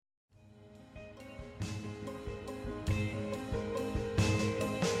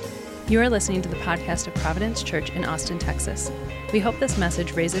You are listening to the podcast of Providence Church in Austin, Texas. We hope this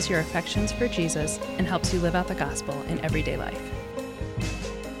message raises your affections for Jesus and helps you live out the gospel in everyday life.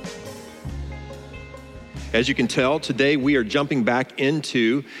 As you can tell, today we are jumping back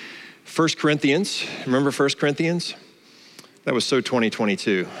into 1 Corinthians. Remember 1 Corinthians? That was so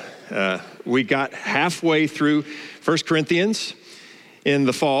 2022. We got halfway through 1 Corinthians in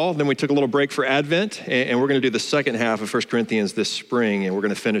the fall, then we took a little break for Advent, and we're going to do the second half of 1 Corinthians this spring, and we're going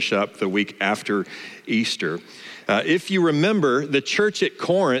to finish up the week after Easter. If you remember, the church at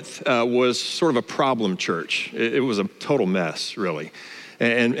Corinth was sort of a problem church. It was a total mess, really.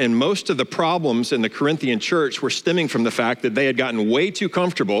 And most of the problems in the Corinthian church were stemming from the fact that they had gotten way too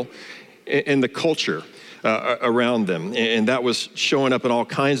comfortable in the culture around them. And that was showing up in all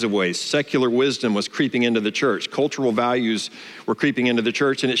kinds of ways. Secular wisdom was creeping into the church. Cultural values were creeping into the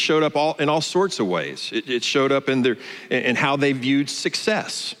church, and it showed up in all sorts of ways. It showed up in how they viewed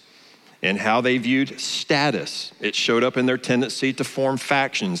success and how they viewed status. It showed up in their tendency to form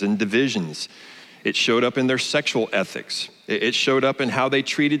factions and divisions. It showed up in their sexual ethics. It showed up in how they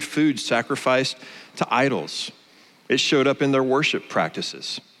treated food sacrificed to idols. It showed up in their worship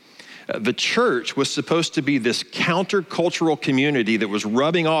practices. The church was supposed to be this countercultural community that was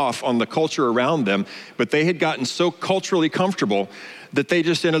rubbing off on the culture around them, but they had gotten so culturally comfortable that they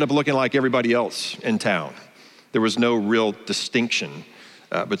just ended up looking like everybody else in town. There was no real distinction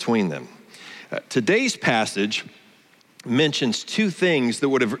between them. Today's passage mentions two things that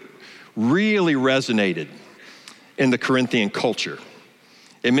would have really resonated in the Corinthian culture.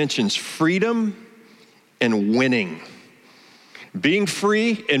 It mentions freedom and winning. Being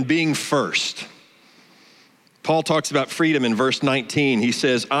free and being first. Paul talks about freedom in verse 19. He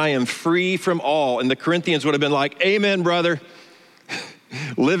says, I am free from all. And the Corinthians would have been like, amen, brother.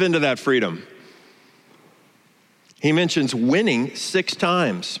 Live into that freedom. He mentions winning 6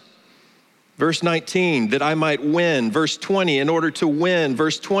 times. Verse 19, that I might win. Verse 20, in order to win.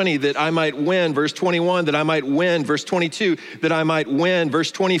 Verse 20, that I might win. Verse 21, that I might win. Verse 22, that I might win. Verse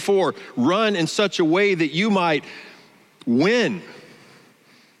 24, run in such a way that you might win,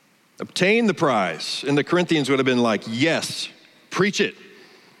 obtain the prize. And the Corinthians would have been like, yes, preach it.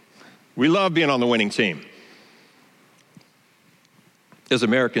 We love being on the winning team. As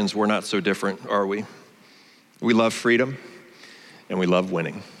Americans, we're not so different, are we? We love freedom and we love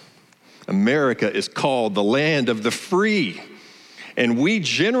winning. America is called the land of the free. And we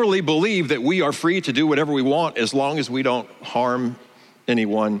generally believe that we are free to do whatever we want as long as we don't harm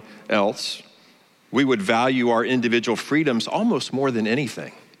anyone else. We would value our individual freedoms almost more than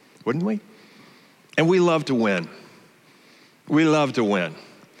anything, wouldn't we? And we love to win. We love to win.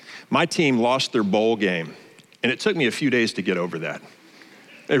 My team lost their bowl game, and it took me a few days to get over that.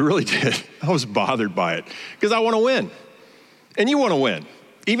 It really did. I was bothered by it because I want to win. And you want to win.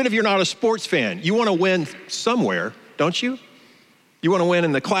 Even if you're not a sports fan, you want to win somewhere, don't you? You want to win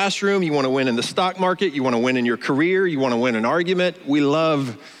in the classroom. You want to win in the stock market. You want to win in your career. You want to win an argument. We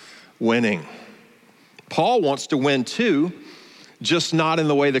love winning. Paul wants to win too, just not in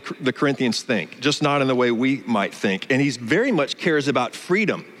the way the Corinthians think, just not in the way we might think. And he very much cares about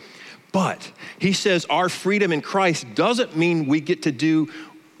freedom. But he says our freedom in Christ doesn't mean we get to do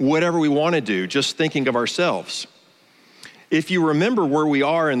whatever we want to do, just thinking of ourselves. If you remember where we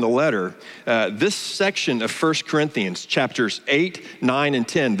are in the letter, this section of 1 Corinthians, chapters 8, 9, and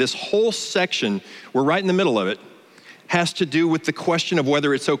 10, this whole section, we're right in the middle of it, has to do with the question of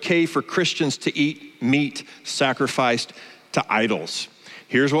whether it's okay for Christians to eat meat sacrificed to idols.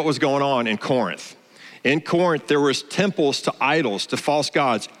 Here's what was going on in Corinth. In Corinth, there was temples to idols, to false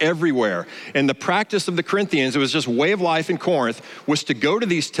gods everywhere. And the practice of the Corinthians, it was just way of life in Corinth, was to go to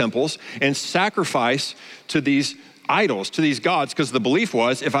these temples and sacrifice to these idols, to these gods, because the belief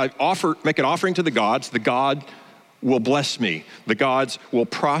was if I make an offering to the gods, the God will bless me. The gods will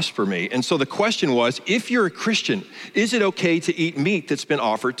prosper me. And so the question was, if you're a Christian, is it okay to eat meat that's been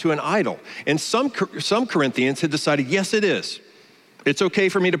offered to an idol? And some Corinthians had decided, yes, it is. It's okay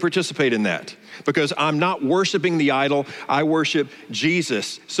for me to participate in that because I'm not worshiping the idol. I worship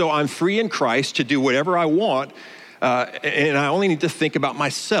Jesus. So I'm free in Christ to do whatever I want. And I only need to think about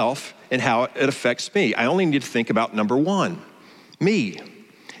myself and how it affects me. I only need to think about number one, me.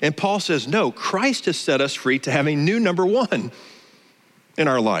 And Paul says, no, Christ has set us free to have a new number one in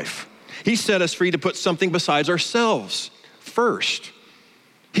our life. He set us free to put something besides ourselves first.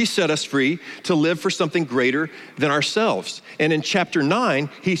 He set us free to live for something greater than ourselves. And in chapter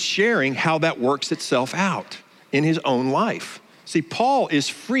 9, he's sharing how that works itself out in his own life. See, Paul is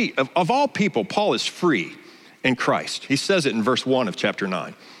free. Of all people, Paul is free in Christ. He says it in verse 1 of chapter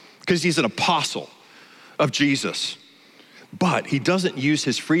 9 because he's an apostle of Jesus. But he doesn't use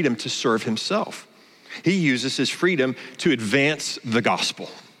his freedom to serve himself. He uses his freedom to advance the gospel.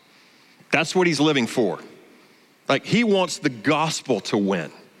 That's what he's living for. Like, he wants the gospel to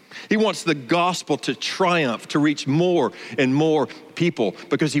win. He wants the gospel to triumph, to reach more and more people,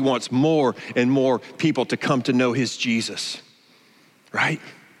 because he wants more and more people to come to know his Jesus, right?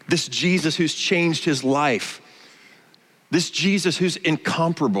 This Jesus who's changed his life. This Jesus who's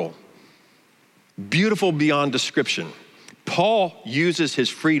incomparable, beautiful beyond description. Paul uses his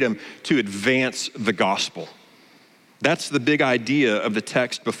freedom to advance the gospel. That's the big idea of the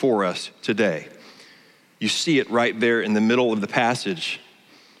text before us today. You see it right there in the middle of the passage.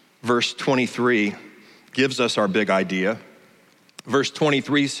 Verse 23 gives us our big idea. Verse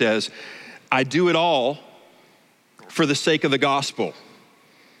 23 says, I do it all for the sake of the gospel,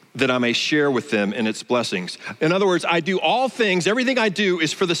 that I may share with them in its blessings. In other words, I do all things, everything I do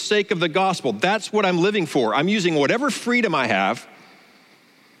is for the sake of the gospel. That's what I'm living for. I'm using whatever freedom I have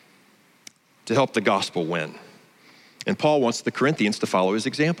to help the gospel win. And Paul wants the Corinthians to follow his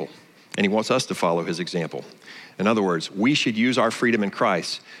example, and he wants us to follow his example. In other words, we should use our freedom in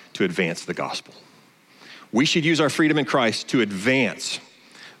Christ to advance the gospel. We should use our freedom in Christ to advance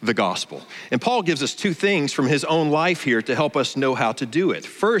the gospel. And Paul gives us two things from his own life here to help us know how to do it.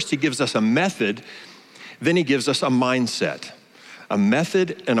 First, he gives us a method, then he gives us a mindset. A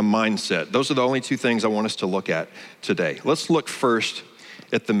method and a mindset. Those are the only two things I want us to look at today. Let's look first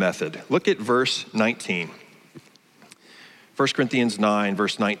at the method. Look at verse 19. 1 Corinthians 9,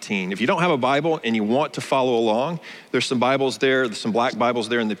 verse 19. If you don't have a Bible and you want to follow along, there's some Bibles there, there's some black Bibles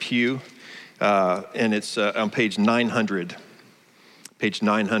there in the pew, and it's on page 900. Page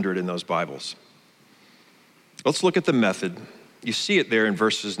 900 in those Bibles. Let's look at the method. You see it there in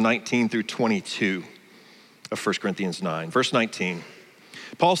verses 19 through 22 of 1 Corinthians 9. Verse 19,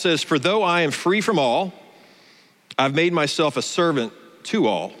 Paul says, for though I am free from all, I've made myself a servant to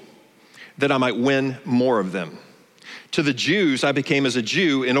all, that I might win more of them. To the Jews, I became as a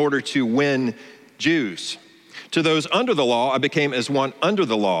Jew in order to win Jews. To those under the law, I became as one under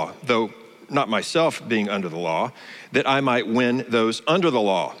the law, though not myself being under the law, that I might win those under the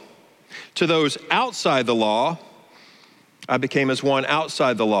law. To those outside the law, I became as one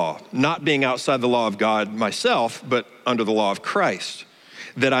outside the law, not being outside the law of God myself, but under the law of Christ,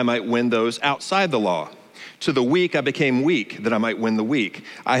 that I might win those outside the law. To the weak, I became weak, that I might win the weak.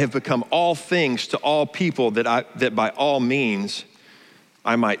 I have become all things to all people, that by all means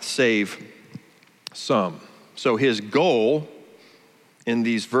I might save some. So his goal in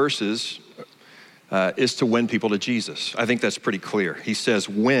these verses is to win people to Jesus. I think that's pretty clear. He says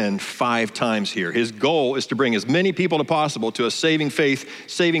win 5 times here. His goal is to bring as many people as possible to a saving faith,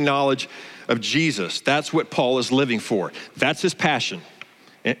 saving knowledge of Jesus. That's what Paul is living for. That's his passion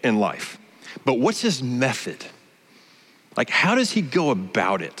in life. But what's his method? Like, how does he go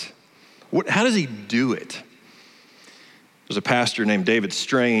about it? How does he do it? There's a pastor named David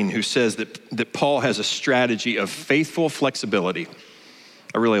Strain who says that Paul has a strategy of faithful flexibility.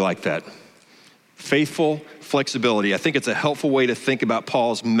 I really like that. Faithful flexibility. I think it's a helpful way to think about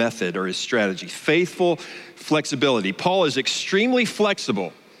Paul's method or his strategy. Faithful flexibility. Paul is extremely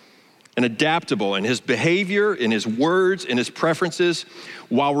flexible and adaptable in his behavior, in his words, in his preferences,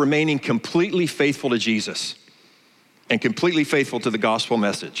 while remaining completely faithful to Jesus and completely faithful to the gospel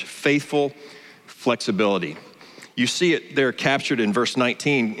message. Faithful flexibility. You see it there captured in verse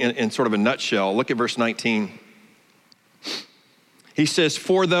 19 in sort of a nutshell. Look at verse 19. He says,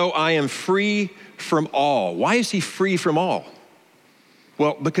 for though I am free from all. Why is he free from all?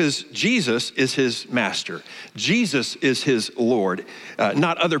 Well, because Jesus is his master. Jesus is his Lord,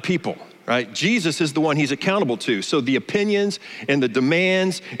 not other people, right? Jesus is the one he's accountable to. So the opinions and the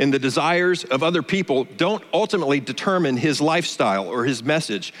demands and the desires of other people don't ultimately determine his lifestyle or his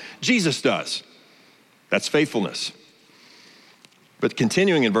message. Jesus does. That's faithfulness. But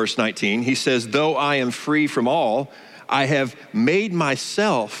continuing in verse 19, he says, though I am free from all, I have made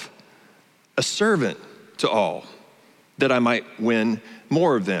myself a servant to all, that I might win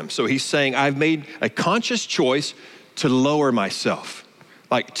more of them. So he's saying, I've made a conscious choice to lower myself,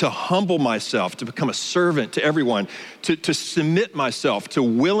 like to humble myself, to become a servant to everyone, to submit myself, to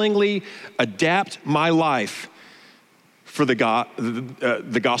willingly adapt my life for the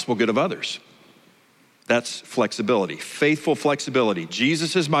gospel good of others. That's flexibility, faithful flexibility.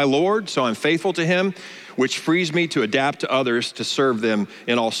 Jesus is my Lord, so I'm faithful to him, which frees me to adapt to others, to serve them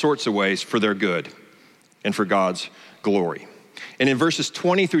in all sorts of ways for their good and for God's glory. And in verses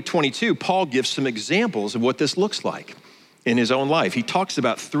 20 through 22, Paul gives some examples of what this looks like in his own life. He talks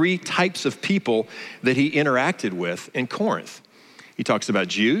about 3 types of people that he interacted with in Corinth. He talks about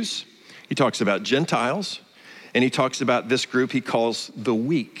Jews, he talks about Gentiles, And he talks about this group he calls the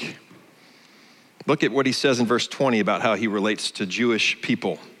weak. Look at what he says in verse 20 about how he relates to Jewish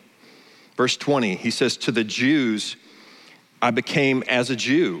people. Verse 20, he says, to the Jews, I became as a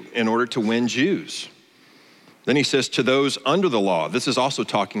Jew in order to win Jews. Then he says, to those under the law. This is also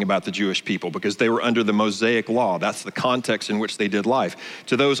talking about the Jewish people because they were under the Mosaic law. That's the context in which they did life.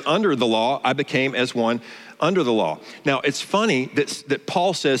 To those under the law, I became as one under the law. Now, it's funny that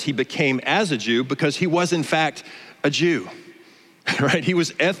Paul says he became as a Jew because he was, in fact, a Jew, right? He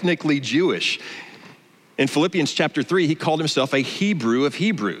was ethnically Jewish. In Philippians chapter 3, he called himself a Hebrew of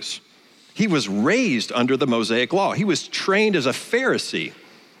Hebrews. He was raised under the Mosaic law. He was trained as a Pharisee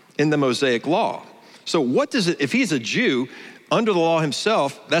in the Mosaic law. So what does it, if he's a Jew under the law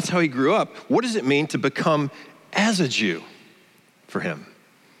himself, that's how he grew up, what does it mean to become as a Jew for him?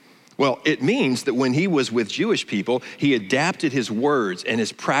 Well, it means that when he was with Jewish people, he adapted his words and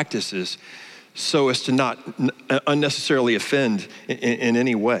his practices so as to not unnecessarily offend in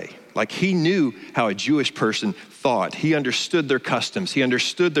any way. Like he knew how a Jewish person thought. He understood their customs, he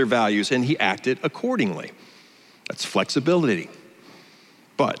understood their values, and he acted accordingly. That's flexibility.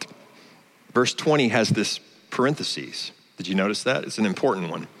 But verse 20 has this parentheses. Did you notice that? It's an important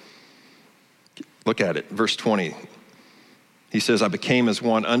one. Look at it, verse 20. He says, I became as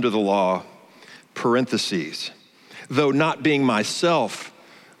one under the law, parentheses, though not being myself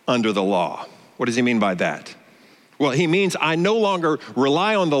under the law. What does he mean by that? Well, he means I no longer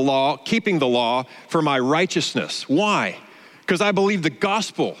rely on the law, keeping the law for my righteousness. Why? Because I believe the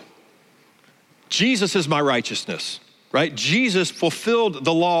gospel. Jesus is my righteousness, right? Jesus fulfilled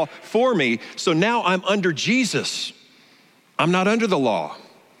the law for me, so now I'm under Jesus. I'm not under the law.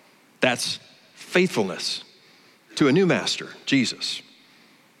 That's faithfulness to a new master, Jesus.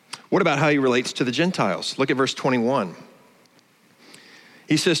 What about how he relates to the Gentiles? Look at verse 21.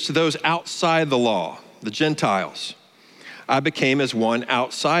 He says, to those outside the law, the Gentiles, I became as one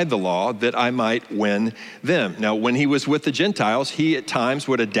outside the law that I might win them. Now, when he was with the Gentiles, he at times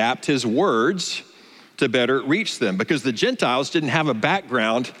would adapt his words to better reach them because the Gentiles didn't have a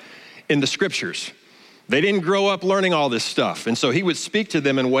background in the scriptures. They didn't grow up learning all this stuff. And so he would speak to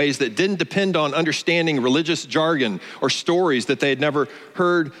them in ways that didn't depend on understanding religious jargon or stories that they had never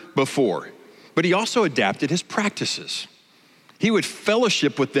heard before. But he also adapted his practices. He would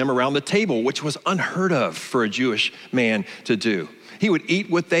fellowship with them around the table, which was unheard of for a Jewish man to do. He would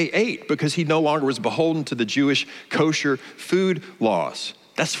eat what they ate because he no longer was beholden to the Jewish kosher food laws.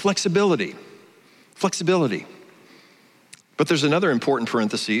 That's flexibility. Flexibility. But there's another important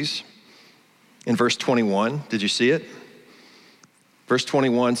parenthesis in verse 21. Did you see it? Verse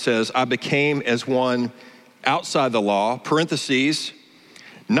 21 says, I became as one outside the law, parentheses,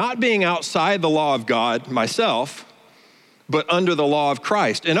 not being outside the law of God myself, but under the law of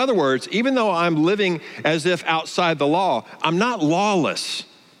Christ. In other words, even though I'm living as if outside the law, I'm not lawless.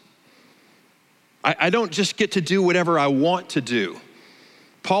 I don't just get to do whatever I want to do.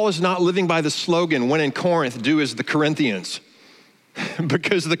 Paul is not living by the slogan, when in Corinth, do as the Corinthians.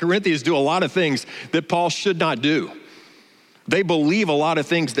 Because the Corinthians do a lot of things that Paul should not do. They believe a lot of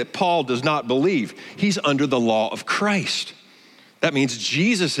things that Paul does not believe. He's under the law of Christ. That means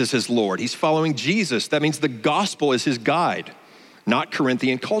Jesus is his Lord. He's following Jesus. That means the gospel is his guide, not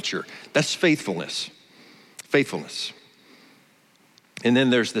Corinthian culture. That's faithfulness. Faithfulness. And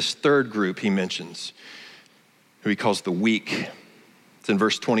then there's this third group he mentions, who he calls the weak. It's in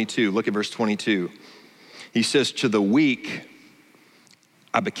verse 22. Look at verse 22. He says, to the weak,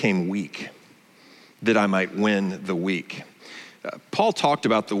 I became weak, that I might win the weak. Paul talked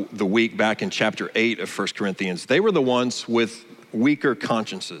about the weak back in chapter 8 of 1 Corinthians. They were the ones with weaker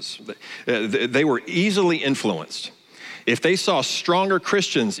consciences. They were easily influenced. If they saw stronger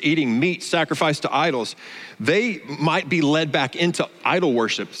Christians eating meat sacrificed to idols, they might be led back into idol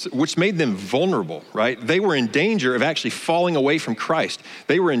worship, which made them vulnerable, right? They were in danger of actually falling away from Christ.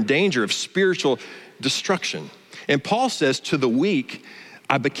 They were in danger of spiritual destruction. And Paul says, to the weak,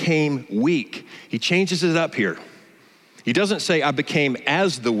 I became weak. He changes it up here. He doesn't say I became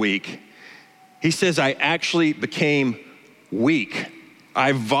as the weak. He says I actually became weak.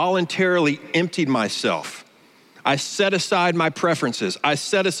 I voluntarily emptied myself. I set aside my preferences. I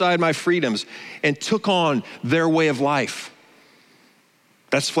set aside my freedoms and took on their way of life.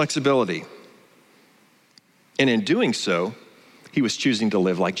 That's flexibility. And in doing so, he was choosing to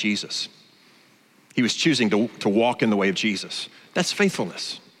live like Jesus. He was choosing to walk in the way of Jesus. That's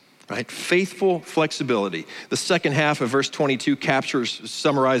faithfulness, right? Faithful flexibility. The second half of verse 22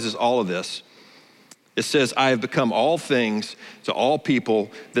 summarizes all of this. It says, I have become all things to all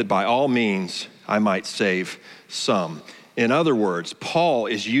people that by all means I might save some. In other words, Paul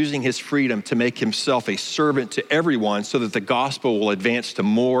is using his freedom to make himself a servant to everyone so that the gospel will advance to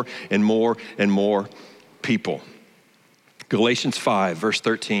more and more and more people. Galatians 5, verse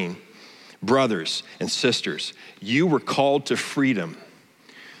 13. Brothers and sisters, you were called to freedom.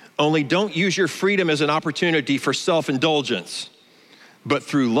 Only don't use your freedom as an opportunity for self-indulgence, but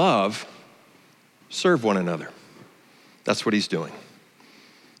through love, serve one another. That's what he's doing.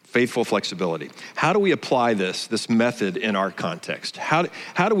 Faithful flexibility. How do we apply this method in our context? How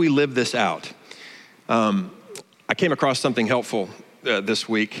do we live this out? I came across something helpful this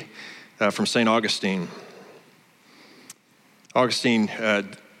week from St. Augustine. Augustine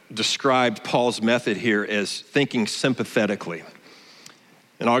described Paul's method here as thinking sympathetically.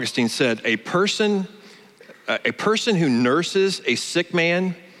 And Augustine said, a person who nurses a sick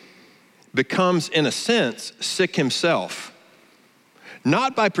man becomes, in a sense, sick himself.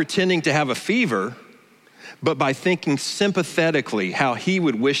 Not by pretending to have a fever, but by thinking sympathetically how he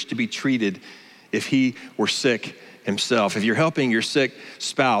would wish to be treated if he were sick himself. If you're helping your sick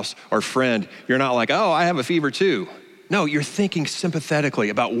spouse or friend, you're not like, oh, I have a fever too. No, you're thinking sympathetically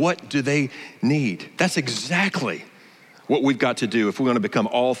about what do they need. That's exactly what we've got to do if we want to become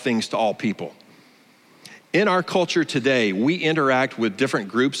all things to all people. In our culture today, we interact with different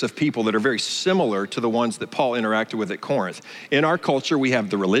groups of people that are very similar to the ones that Paul interacted with at Corinth. In our culture, we have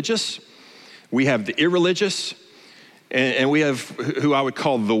the religious, we have the irreligious, and we have who I would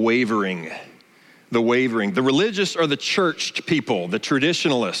call the wavering. The wavering. The religious are the churched people, the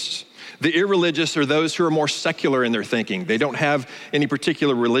traditionalists. The irreligious are those who are more secular in their thinking. They don't have any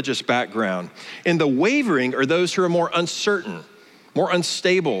particular religious background. And the wavering are those who are more uncertain, more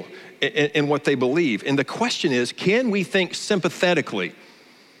unstable in what they believe. And the question is, can we think sympathetically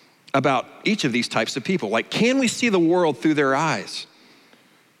about each of these types of people? Like, can we see the world through their eyes?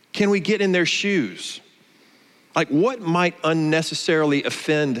 Can we get in their shoes? Like, what might unnecessarily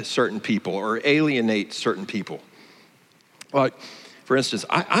offend certain people or alienate certain people? Like, for instance,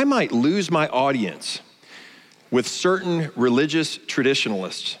 I might lose my audience with certain religious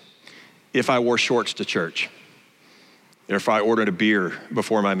traditionalists if I wore shorts to church, or if I ordered a beer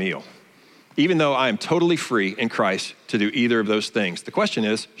before my meal, even though I am totally free in Christ to do either of those things. The question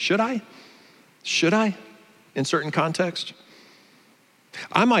is, should I? Should I in certain contexts?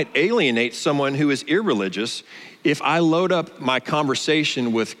 I might alienate someone who is irreligious if I load up my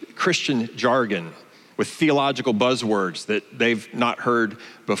conversation with Christian jargon, with theological buzzwords that they've not heard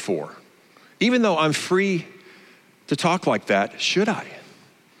before. Even though I'm free to talk like that, should I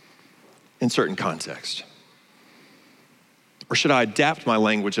in certain contexts? Or should I adapt my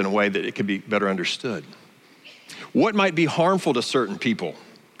language in a way that it could be better understood? What might be harmful to certain people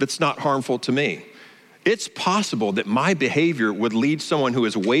that's not harmful to me? It's possible that my behavior would lead someone who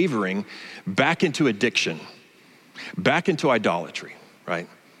is wavering back into addiction, back into idolatry, right?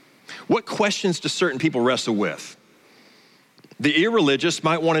 What questions do certain people wrestle with? The irreligious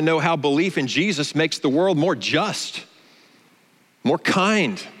might want to know how belief in Jesus makes the world more just, more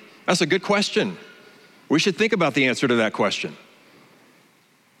kind. That's a good question. We should think about the answer to that question.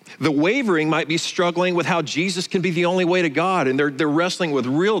 The wavering might be struggling with how Jesus can be the only way to God, and they're wrestling with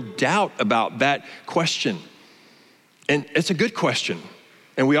real doubt about that question. And it's a good question,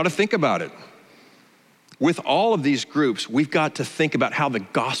 and we ought to think about it. With all of these groups, we've got to think about how the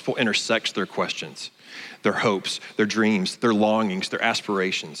gospel intersects their questions, their hopes, their dreams, their longings, their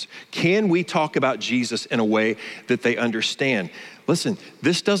aspirations. Can we talk about Jesus in a way that they understand? Listen,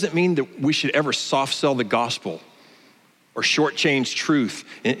 this doesn't mean that we should ever soft sell the gospel or shortchange truth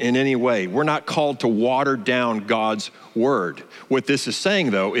in any way. We're not called to water down God's word. What this is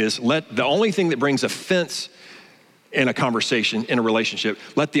saying, though, is let the only thing that brings offense in a conversation, in a relationship,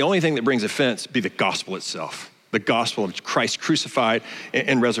 let the only thing that brings offense be the gospel itself, the gospel of Christ crucified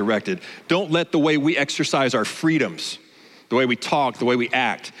and resurrected. Don't let the way we exercise our freedoms, the way we talk, the way we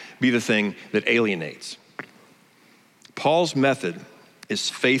act, be the thing that alienates. Paul's method is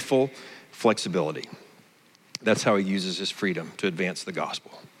faithful flexibility. That's how he uses his freedom to advance the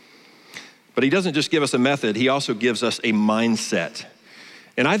gospel. But he doesn't just give us a method, he also gives us a mindset.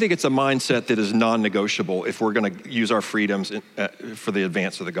 And I think it's a mindset that is non-negotiable if we're going to use our freedoms for the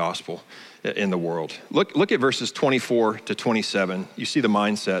advance of the gospel in the world. Look at verses 24 to 27. You see the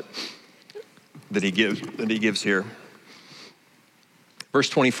mindset that he gives here. Verse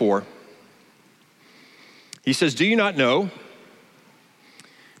 24. He says, "Do you not know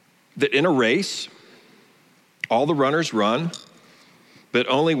that in a race, all the runners run, but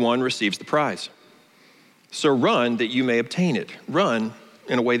only one receives the prize? So run that you may obtain it." Run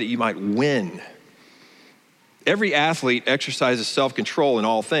in a way that you might win. Every athlete exercises self-control in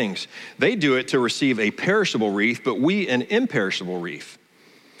all things. They do it to receive a perishable wreath, but we an imperishable wreath.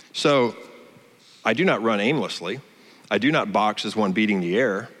 So I do not run aimlessly. I do not box as one beating the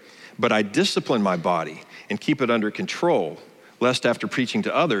air, but I discipline my body and keep it under control, lest after preaching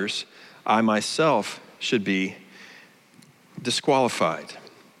to others, I myself should be disqualified.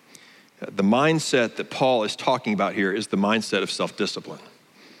 The mindset that Paul is talking about here is the mindset of self-discipline,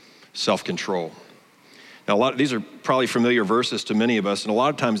 self-control. Now, these are probably familiar verses to many of us, and a lot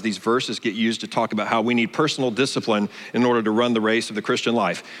of times these verses get used to talk about how we need personal discipline in order to run the race of the Christian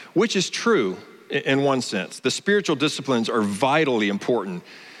life, which is true in one sense. The spiritual disciplines are vitally important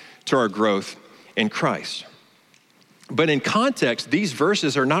to our growth in Christ. But in context, these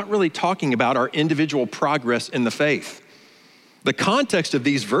verses are not really talking about our individual progress in the faith. The context of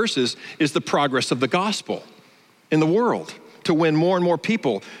these verses is the progress of the gospel in the world to win more and more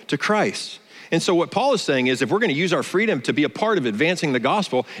people to Christ. And so what Paul is saying is if we're going to use our freedom to be a part of advancing the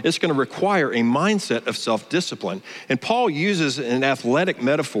gospel, it's going to require a mindset of self-discipline. And Paul uses an athletic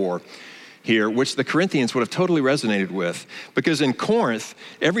metaphor here, which the Corinthians would have totally resonated with. Because in Corinth,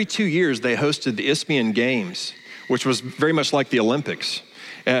 every 2 years they hosted the Isthmian Games, which was very much like the Olympics.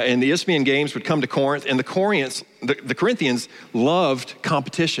 And the Isthmian Games would come to Corinth, and the Corinthians loved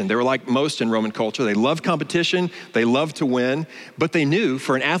competition. They were like most in Roman culture. They loved competition, they loved to win, but they knew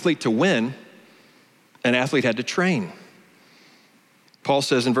for an athlete to win, an athlete had to train. Paul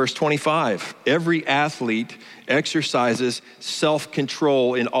says in verse 25, every athlete exercises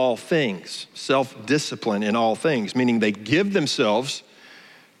self-control in all things, self-discipline in all things, meaning they give themselves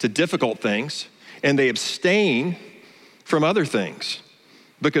to difficult things and they abstain from other things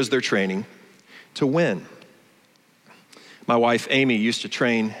because they're training to win. My wife, Amy, used to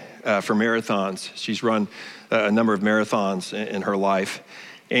train for marathons. She's run a number of marathons in her life.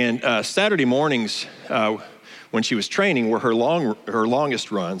 And Saturday mornings when she was training were her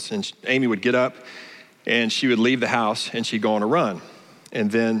longest runs. And Amy would get up and she would leave the house and she'd go on a run.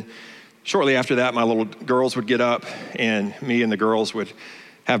 And then shortly after that, my little girls would get up and me and the girls would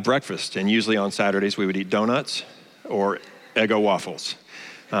have breakfast. And usually on Saturdays, we would eat donuts or Eggo waffles.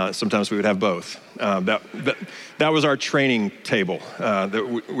 Sometimes we would have both. That was our training table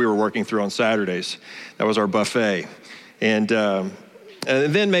that we were working through on Saturdays. That was our buffet. And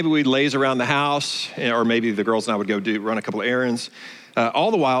then maybe we'd laze around the house, or maybe the girls and I would go run a couple of errands.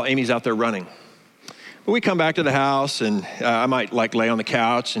 All the while, Amy's out there running. But we come back to the house, and I might lay on the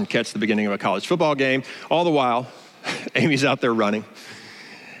couch and catch the beginning of a college football game. All the while, Amy's out there running.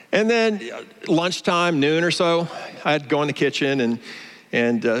 And then lunchtime, noon or so, I'd go in the kitchen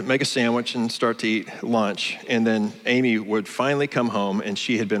and make a sandwich and start to eat lunch. And then Amy would finally come home, and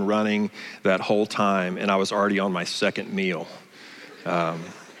she had been running that whole time, and I was already on my second meal.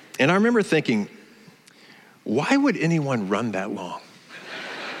 And I remember thinking, why would anyone run that long?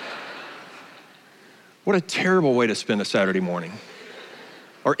 What a terrible way to spend a Saturday morning,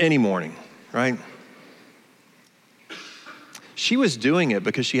 or any morning, right? She was doing it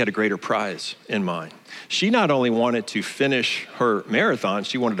because she had a greater prize in mind. She not only wanted to finish her marathon,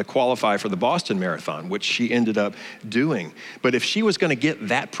 she wanted to qualify for the Boston Marathon, which she ended up doing. But if she was going to get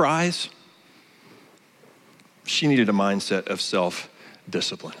that prize, she needed a mindset of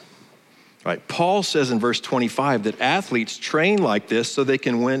self-discipline. Right? Paul says in verse 25 that athletes train like this so they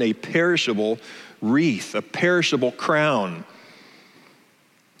can win a perishable wreath, a perishable crown.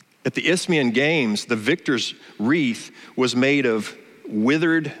 At the Isthmian Games, the victor's wreath was made of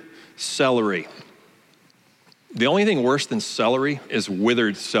withered celery. The only thing worse than celery is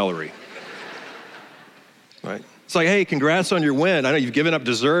withered celery. Right? It's like, hey, congrats on your win. I know you've given up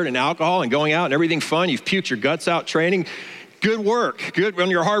dessert and alcohol and going out and everything fun. You've puked your guts out training. Good work. Good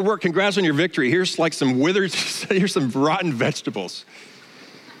on your hard work. Congrats on your victory. Here's like some withered, here's some rotten vegetables.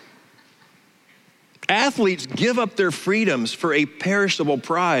 Athletes give up their freedoms for a perishable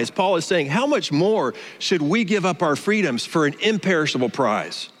prize. Paul is saying, how much more should we give up our freedoms for an imperishable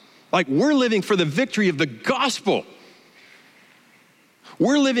prize? Like we're living for the victory of the gospel.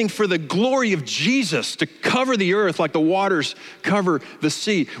 We're living for the glory of Jesus to cover the earth like the waters cover the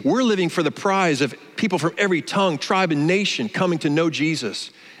sea. We're living for the prize of people from every tongue, tribe, and nation coming to know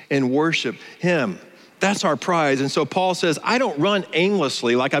Jesus and worship him. That's our prize. And so Paul says, I don't run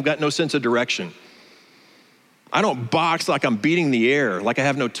aimlessly like I've got no sense of direction. I don't box like I'm beating the air, like I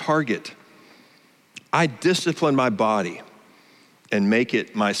have no target. I discipline my body and make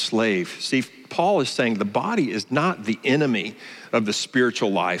it my slave. See, Paul is saying the body is not the enemy of the spiritual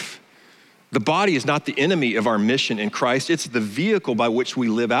life. The body is not the enemy of our mission in Christ. It's the vehicle by which we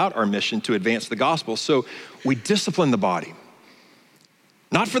live out our mission to advance the gospel. So we discipline the body,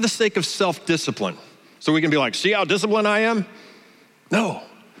 not for the sake of self-discipline, So we can be like, see how disciplined I am? No,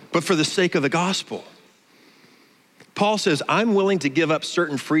 but for the sake of the gospel. Paul says, I'm willing to give up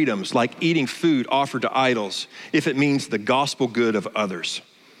certain freedoms like eating food offered to idols if it means the gospel good of others.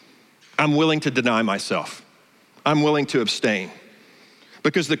 I'm willing to deny myself. I'm willing to abstain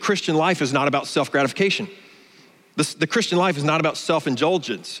because the Christian life is not about self-gratification. The Christian life is not about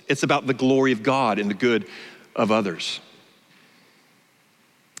self-indulgence. It's about the glory of God and the good of others.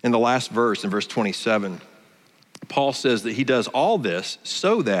 In the last verse, in verse 27, Paul says that he does all this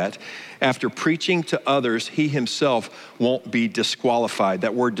so that after preaching to others, he himself won't be disqualified.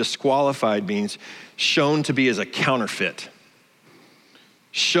 That word disqualified means shown to be as a counterfeit,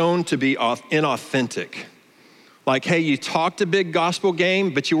 shown to be inauthentic. Like, hey, you talked a big gospel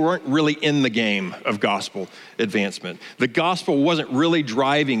game, but you weren't really in the game of gospel advancement. The gospel wasn't really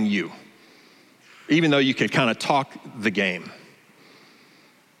driving you, even though you could kind of talk the game.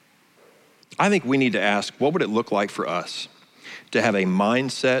 I think we need to ask, what would it look like for us to have a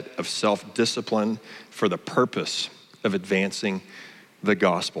mindset of self-discipline for the purpose of advancing the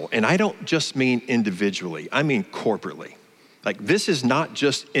gospel? And I don't just mean individually, I mean corporately. Like, this is not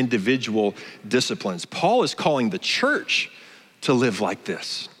just individual disciplines. Paul is calling the church to live like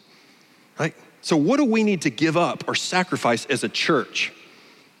this, right? So what do we need to give up or sacrifice as a church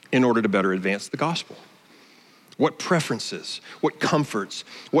in order to better advance the gospel? What preferences, what comforts,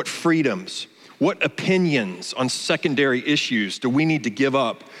 what freedoms, what opinions on secondary issues do we need to give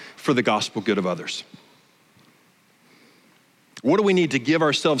up for the gospel good of others? What do we need to give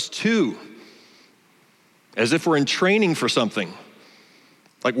ourselves to as if we're in training for something?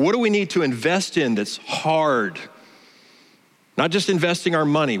 Like, what do we need to invest in that's hard? Not just investing our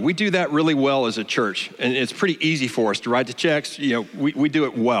money. We do that really well as a church, and it's pretty easy for us to write the checks. We do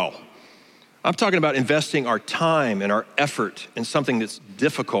it well. I'm talking about investing our time and our effort in something that's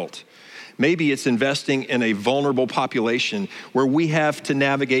difficult. Maybe it's investing in a vulnerable population where we have to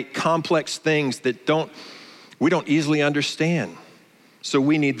navigate complex things that we don't easily understand. So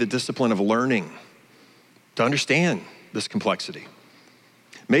we need the discipline of learning to understand this complexity.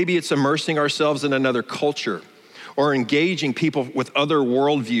 Maybe it's immersing ourselves in another culture or engaging people with other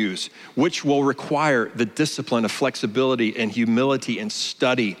worldviews, which will require the discipline of flexibility and humility and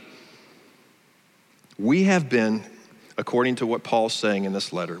study. We have been, according to what Paul's saying in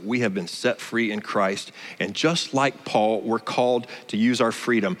this letter, we have been set free in Christ. And just like Paul, we're called to use our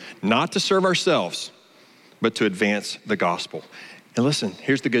freedom, not to serve ourselves, but to advance the gospel. And listen,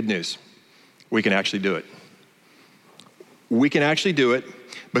 here's the good news. We can actually do it. We can actually do it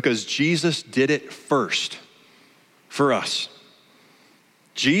because Jesus did it first for us.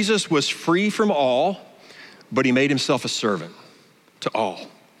 Jesus was free from all, but he made himself a servant to all.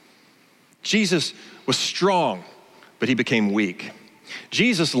 Jesus was strong, but he became weak.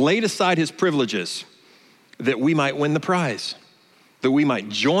 Jesus laid aside his privileges that we might win the prize, that we might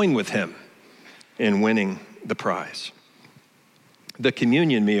join with him in winning the prize. The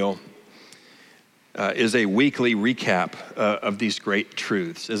communion meal is a weekly recap of these great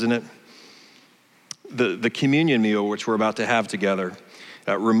truths, isn't it? The communion meal, which we're about to have together,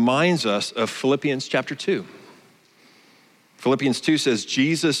 reminds us of Philippians chapter 2. Philippians 2 says,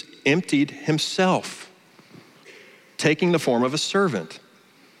 Jesus emptied himself, taking the form of a servant.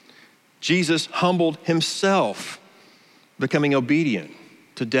 Jesus humbled himself, becoming obedient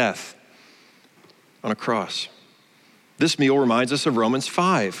to death on a cross. This meal reminds us of Romans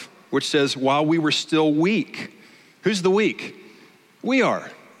 5, which says, while we were still weak, who's the weak? We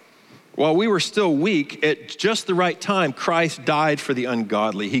are. While we were still weak, at just the right time, Christ died for the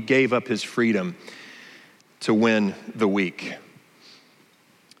ungodly. He gave up his freedom to win the weak.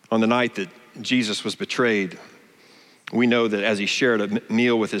 On the night that Jesus was betrayed, we know that as he shared a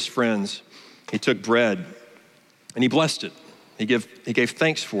meal with his friends, he took bread and he blessed it. He gave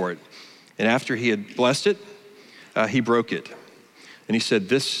thanks for it. And after he had blessed it, he broke it. And he said,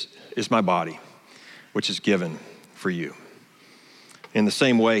 "This is my body, which is given for you." In the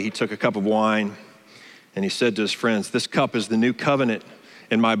same way, he took a cup of wine and he said to his friends, "This cup is the new covenant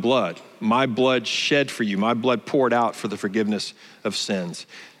in my blood shed for you, my blood poured out for the forgiveness of sins."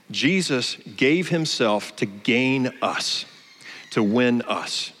 Jesus gave himself to gain us, to win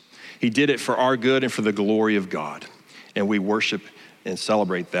us. He did it for our good and for the glory of God. And we worship and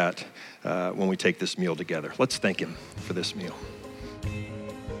celebrate that when we take this meal together. Let's thank him for this meal.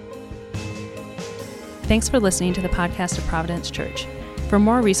 Thanks for listening to the podcast of Providence Church. For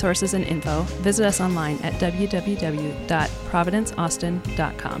more resources and info, visit us online at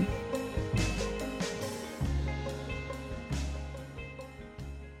www.providenceaustin.com.